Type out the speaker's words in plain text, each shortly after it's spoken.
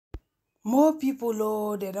More people,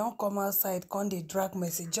 oh, they don't come outside, come they drag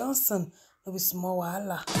Mercy Johnson. No be small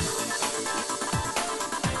wahala.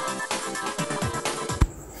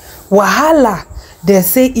 Wahala, they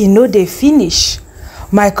say e no dey finish.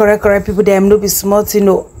 My correct people, them no be smart,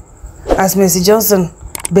 as Mercy Johnson,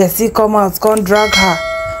 Bessie come out, come drag her.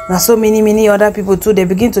 Now so many other people too, they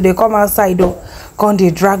begin to they come outside, though, come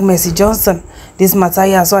they drag Mercy Johnson. This matter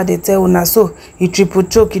here, so they tell una so, he triple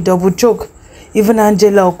choke, he double choke. Even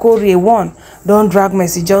Angela Okorie won, don't drag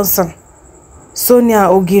Mercy Johnson. Sonia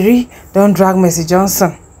Ogiri, don't drag Mercy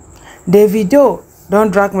Johnson. Davido,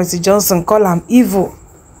 don't drag Mercy Johnson, call him evil.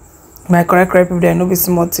 My correct people, they no be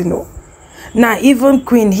smart, Now even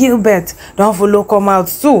Queen Hilbert don't follow come out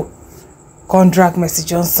too. Come drag Mercy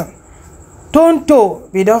Johnson. Tonto,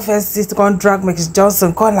 we don't first sit come drag Mercy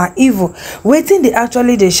Johnson, call her evil. Waiting they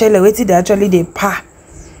actually they shell, waiting they actually they pa.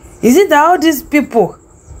 Is it that all these people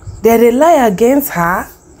they lie against her?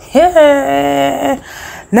 Yeah.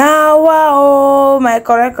 Now, wow, my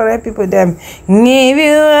correct people, them. If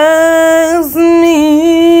you ask me,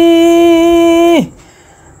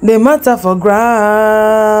 the matter for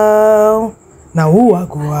ground. Now who I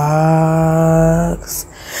go ask?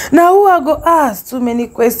 Now who I go ask? Too many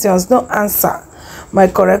questions, no answer. My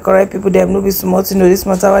correct people, them no be smart to know this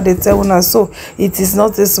matter what they tell una so. It is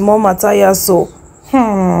not a small matter here, so.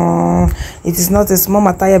 It is not a small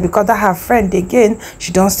matter because that her friend again,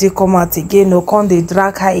 she don't still come out again, no come they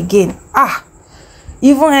drag her again.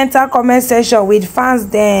 Even enter comment section with fans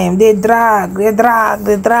them, they drag.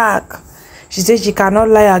 She said she cannot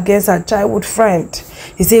lie against her childhood friend.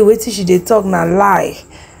 He said wait till she they talk now lie.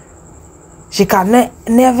 She can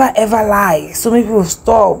never ever lie. So many people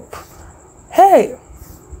stop. Hey,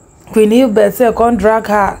 Queen Hilbert say come drag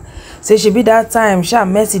her. Say she be that time, she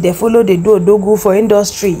and Mercy, they follow the do good for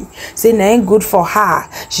industry. Say na ain't good for her.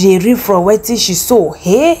 She reap from wetin she sow.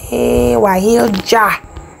 Hey, wahil ja.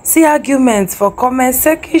 See arguments for comment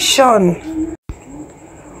section.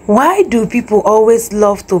 Why do people always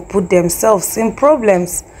love to put themselves in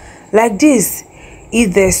problems like this?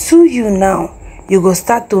 If they sue you now, you go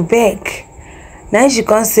start to beg. Now she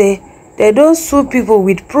can say they don't sue people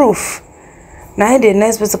with proof. Now the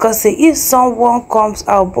next person can say if someone comes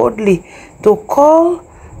out boldly to call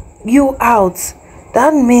you out,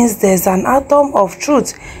 that means there's an atom of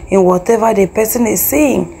truth in whatever the person is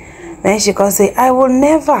saying. Then she can say, I will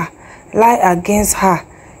never lie against her.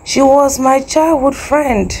 She was my childhood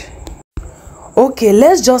friend. Okay,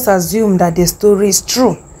 let's just assume that the story is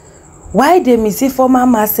true. Why they me see former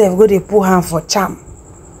myself go they pull hand for charm?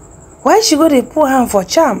 Why she go they pull hand for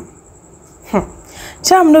charm?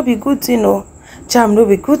 Charm no be good thing, no. Charm no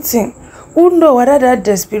be good thing. Who know whether that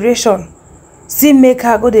desperation see make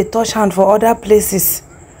her go they touch hand for other places?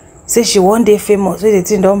 Say she one day famous, so the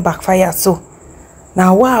thing don't backfire so.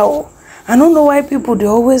 Now wow, I don't know why people they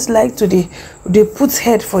always like to they put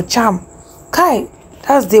head for charm. Kai,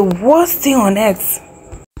 that's the worst thing on earth.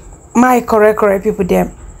 My correct people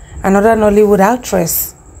them. Another Nollywood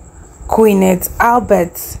actress, Queen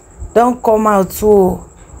Albert, don't come out to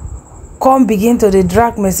come begin to the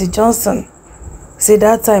drag Mercy Johnson. Say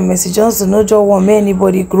that time Mercy Johnson no just want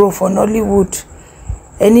anybody grow for Nollywood.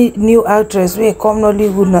 Any new actress will come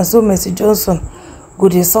Nollywood now, so Mercy Johnson go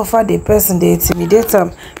they suffer the person, they intimidate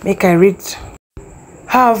them. Make I read.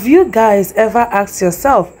 Have you guys ever asked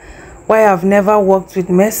yourself why I've never worked with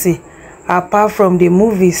Mercy apart from the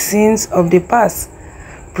movie Scenes of the Past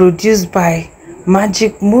produced by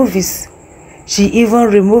Magic Movies? She even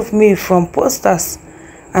removed me from posters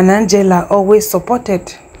and Angela always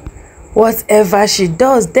supported whatever she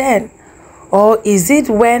does then. Or is it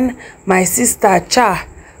when my sister Cha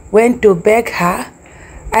went to beg her?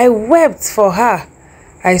 I wept for her.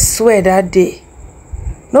 I swear that day.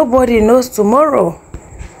 Nobody knows tomorrow.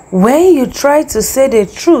 When you try to say the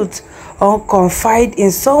truth or confide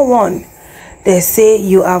in someone, they say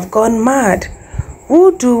you have gone mad.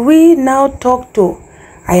 Who do we now talk to?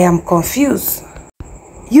 I am confused.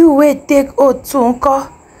 You wait, take oath to uncle,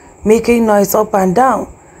 making noise up and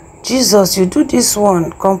down. Jesus, you do this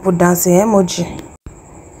one. Come put dancing emoji.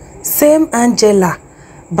 Same Angela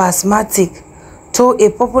Basmatic told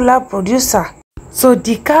a popular producer to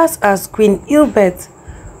decast as Queen Hilbert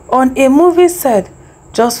on a movie set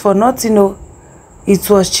just for nothing. It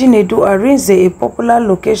was Chinedu Arinze, a popular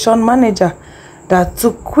location manager, that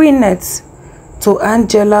took Queenette to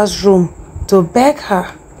Angela's room to beg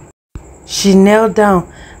her. She knelt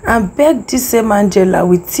down and begged this same Angela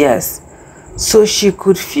with tears so she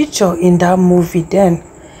could feature in that movie then.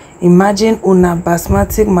 Imagine una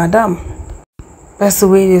basmatic madam. That's the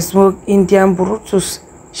way they smoke Indian Brutus.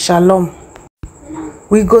 Shalom.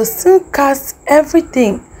 We go still cast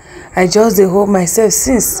everything I just dey hold myself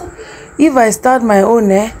since. If I start my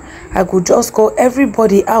own, I could just call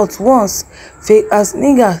everybody out once. Fake as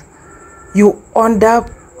nigga, you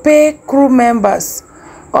underpay crew members.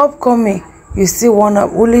 Upcoming, you still wanna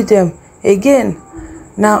bully them again.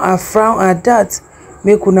 Now I frown at that.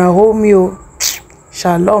 Make una hold me o.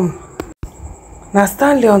 Shalom. Now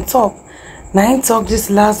Stanley on top. Now him talk this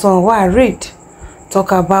last one what I read.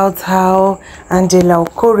 Talk about how Angela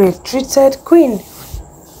Okore treated Queen.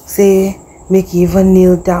 Say make he even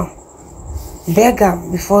kneel down. Beg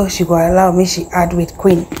am before she go allow me she add with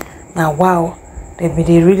Queen. Now wow, they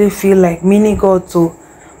really feel like mini god too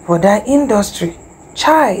for that industry.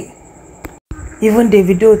 Chai. Even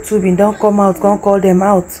Davido too been don't come out, can't call them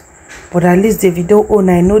out. But at least Davido own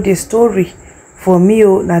I know the story. For me,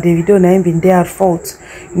 now Davido na him been there at fault.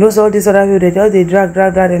 You know, so all these other people they just they drag,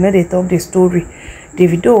 and then they talk the story.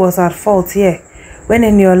 Davido was at fault here. When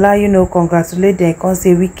Eniola, congratulate them, can't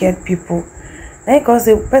say wicked people. Then can't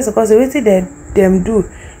say person can't say what did them do?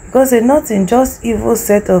 Because they nothing, just evil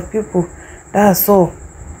set of people. That's all.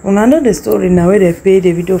 When I know the story now where they pay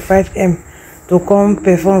Davido 5M to come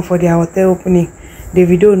perform for their hotel opening.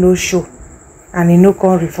 Davido no show. And he no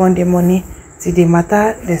come refund the money. See the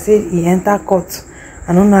matter, they say he enter court.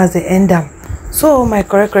 I don't know as they end them. So my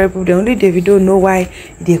correct people, the only Davido know why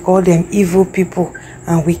they call them evil people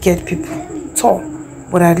and wicked people. So,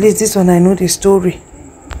 but at least this one I know the story.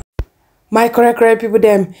 My correct people,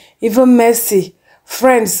 them even Mercy,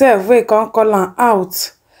 friend self, we can't call her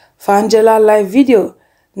out for Angela live video.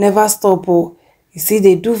 Never stop. Oh, you see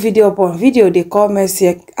they do video upon video. They call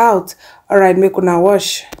Mercy out. Alright, make una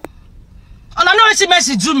watch. And I know it's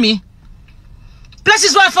Mercy do me.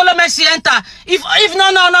 Places where I follow Mercy enter. If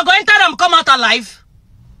no go enter them come out alive.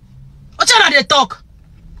 What are they talk?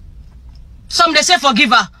 Some they say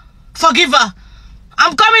forgive her.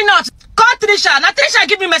 I'm coming out. Call Trisha. Now Trisha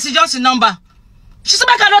give me Mercy Johnson number. She said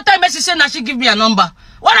I cannot tell Mercy say now she give me a number.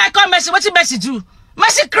 When I call Mercy, what did Mercy do?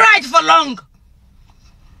 Mercy cried for long.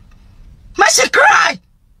 Mercy cried.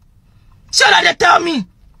 So that they tell me.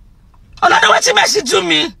 Oh, no, what did Mercy do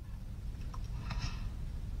me?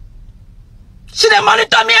 She dey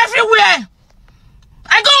monitor me everywhere.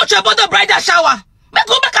 I go Uchobodo bridal shower. Make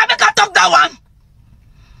I talk that one.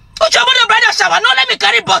 Uchobodo bridal shower. No, let me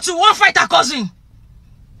carry bottle. One fight her cousin.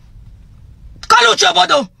 Call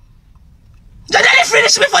Uchobodo. They didn't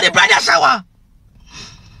finish me for the bridal shower.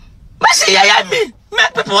 Mercy, yaya me.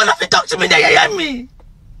 Make people wanna talk to me. They yaya me.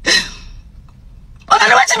 Oh,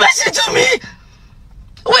 no, what Mercy do me?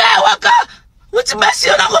 Where I walk out with Mercy,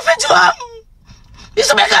 I'm not going to do her. You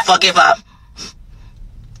should make her forgive her.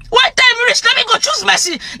 One time reach, let me go choose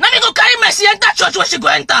Mercy. Let me go carry Mercy enter church where she go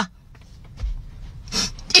enter.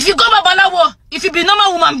 If you go Babalawo, if you be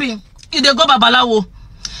normal woman being, you they go Babalawo.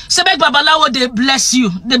 Say make Babalawo they bless you,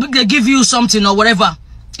 they give you something or whatever.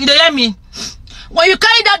 You they hear me? When you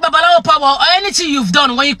carry that Babalawo power or anything you've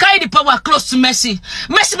done, when you carry the power close to Mercy,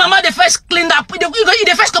 Mercy mama they first clean up,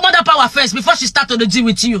 they first command that power first before she start to deal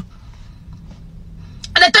with you.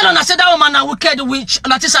 And they tell her, say that woman a wicked witch,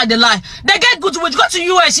 and that is how they lie. They get good witch, go to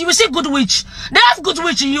US, you will see good witch. They have good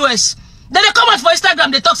witch in US. Then they come out for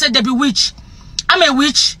Instagram, they talk, say they be witch. I'm a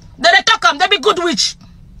witch. Then they talk them, they be good witch.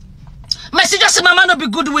 Mercy just say mama no be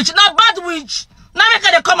good witch, not bad witch. Now make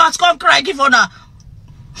her they come out, come cry, give honor.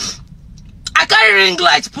 I carry ring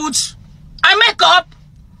light, put. I make up.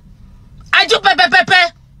 I do pepe.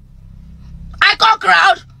 I call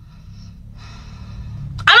crowd.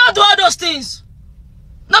 I don't do all those things.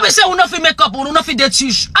 Nobody say we not fit make up, we not fit date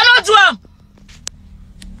you. I don't do them.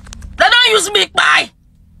 They don't use me pie.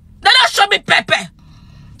 They don't show me pepper.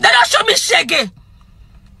 They don't show me shaggy.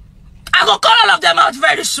 I go call all of them out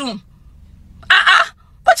very soon.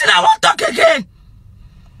 But then I won't talk again.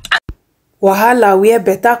 Wahala wear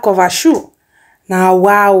better cover shoe. Now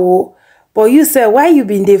wow. But you say why you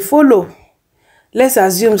been dey follow? Let's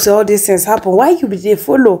assume so all these things happen. Why you been dey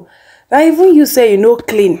follow? Now even you say you know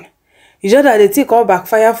clean. You just that they take all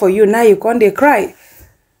backfire for you. Now you can't they cry.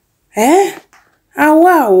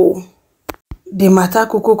 Wow. The matter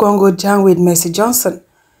kuku can go jam with Mercy Johnson.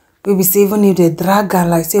 We be say even if they drag her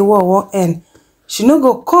like say what end. She no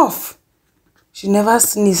go cough. She never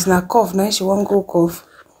sneeze na cough. Now she won't go cough.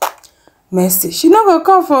 Mercy. She no go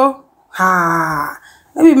cough oh.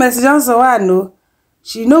 Maybe Mercy Johnson why no.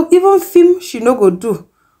 She no even film she no go do.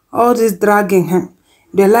 All this dragging him.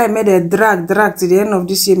 The lie made a drag to the end of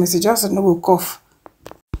this year. Mercy Johnson no go cough.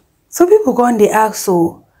 So people go on the ask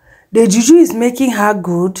so the juju is making her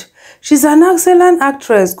good. She's an excellent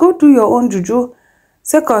actress. Go do your own juju.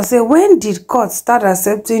 Second, say when did court start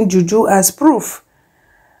accepting juju as proof?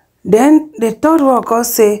 Then the third one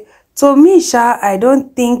cause say To me, Sha, I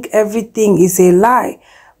don't think everything is a lie,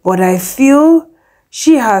 but I feel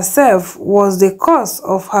she herself was the cause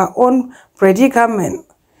of her own predicament.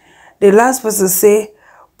 The last person say,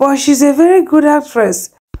 but she's a very good actress.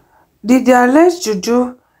 Did the alleged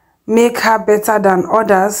juju make her better than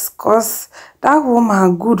others? Cause that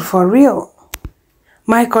woman good for real.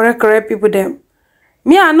 My correct people them.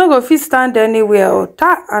 Me, I no go fit stand anywhere or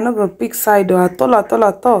I no go pick side or at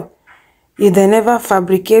all. If they never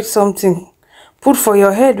fabricate something, put for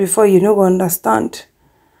your head before you no go understand.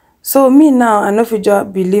 So me now, I no fit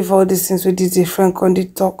just believe all these things with this different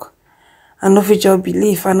conduit talk. I no fit just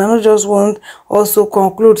believe, and I no just want also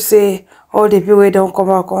conclude say all the people wey don't come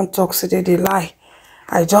out and talk say they lie.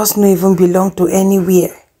 I just no even belong to anywhere.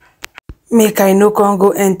 Make I no can go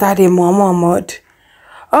enter the mama mud.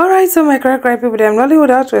 Alright, so my correct people, them Nollywood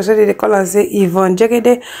actress, so they call and say Yvonne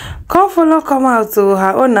Jegede come out to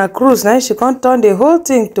her own cruise. Now she can't turn the whole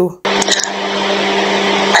thing to.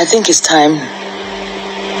 I think it's time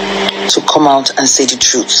to come out and say the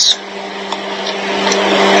truth.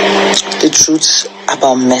 The truth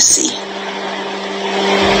about Mercy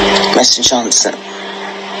Johnson.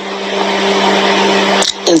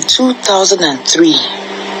 In 2003,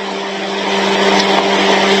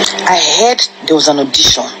 I heard there was an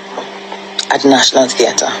audition at National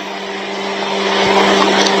Theatre.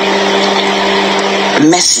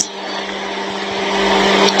 Mercy.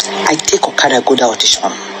 I take Okada go to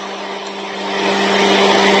audition.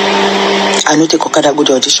 I no take Okada go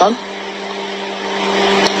to audition.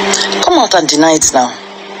 Come out and deny it now.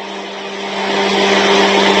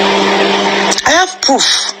 I have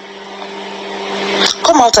proof.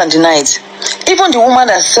 Come out and deny it. Even the woman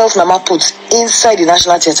that sells Mama put inside the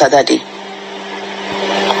National Theatre that day.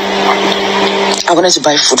 I wanted to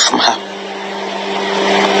buy food from her.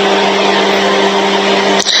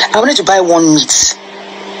 I wanted to buy one meat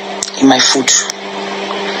in my food.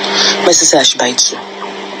 Mercy said I should buy it too.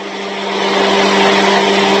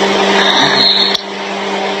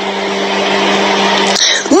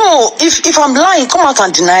 No, if I'm lying, come out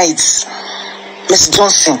and deny it. Mercy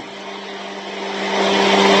Johnson.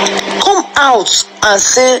 Come out and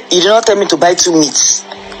say you did not tell me to buy 2 meats.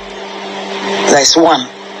 There's one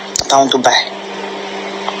that I want to buy.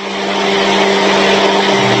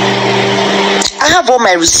 I have all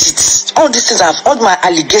my receipts. All these things I have, all my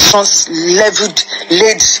allegations laid,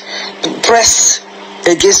 pressed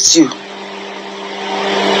against you.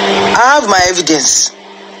 I have my evidence.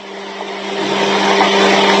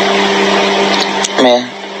 Man,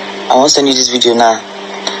 I want to send you this video now.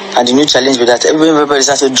 And the new challenge with that everybody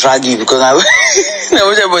starts to drag you because I want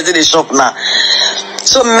everybody in the shop now.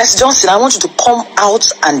 So Miss Johnson, I want you to come out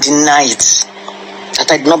and deny it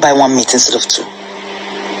that I did not buy 1 meat instead of 2.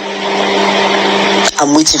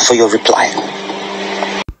 I'm waiting for your reply.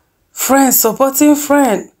 Friends supporting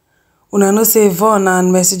friend. Una no say Yvonne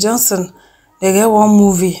and Mercy Johnson, they get one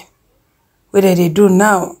movie where they do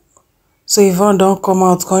now. So Yvonne don't come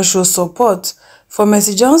out can show support for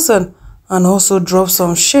Mercy Johnson and also drop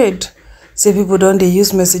some shade. Say people don't they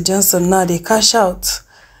use Mercy Johnson now, they cash out.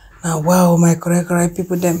 Now wow, my correct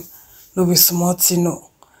people them no be smart, you know.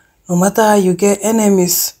 No matter how you get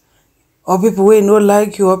enemies or people who no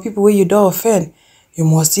like you or people where you don't offend, you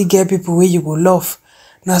must still get people where you go love.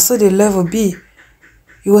 Now so the level be,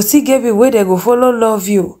 you will still get people where they go follow love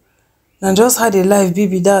you. Now just how the life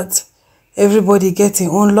be that. Everybody get his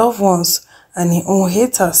own loved ones and his own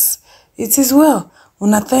haters. It is well.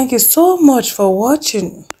 Una, thank you so much for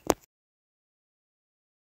watching.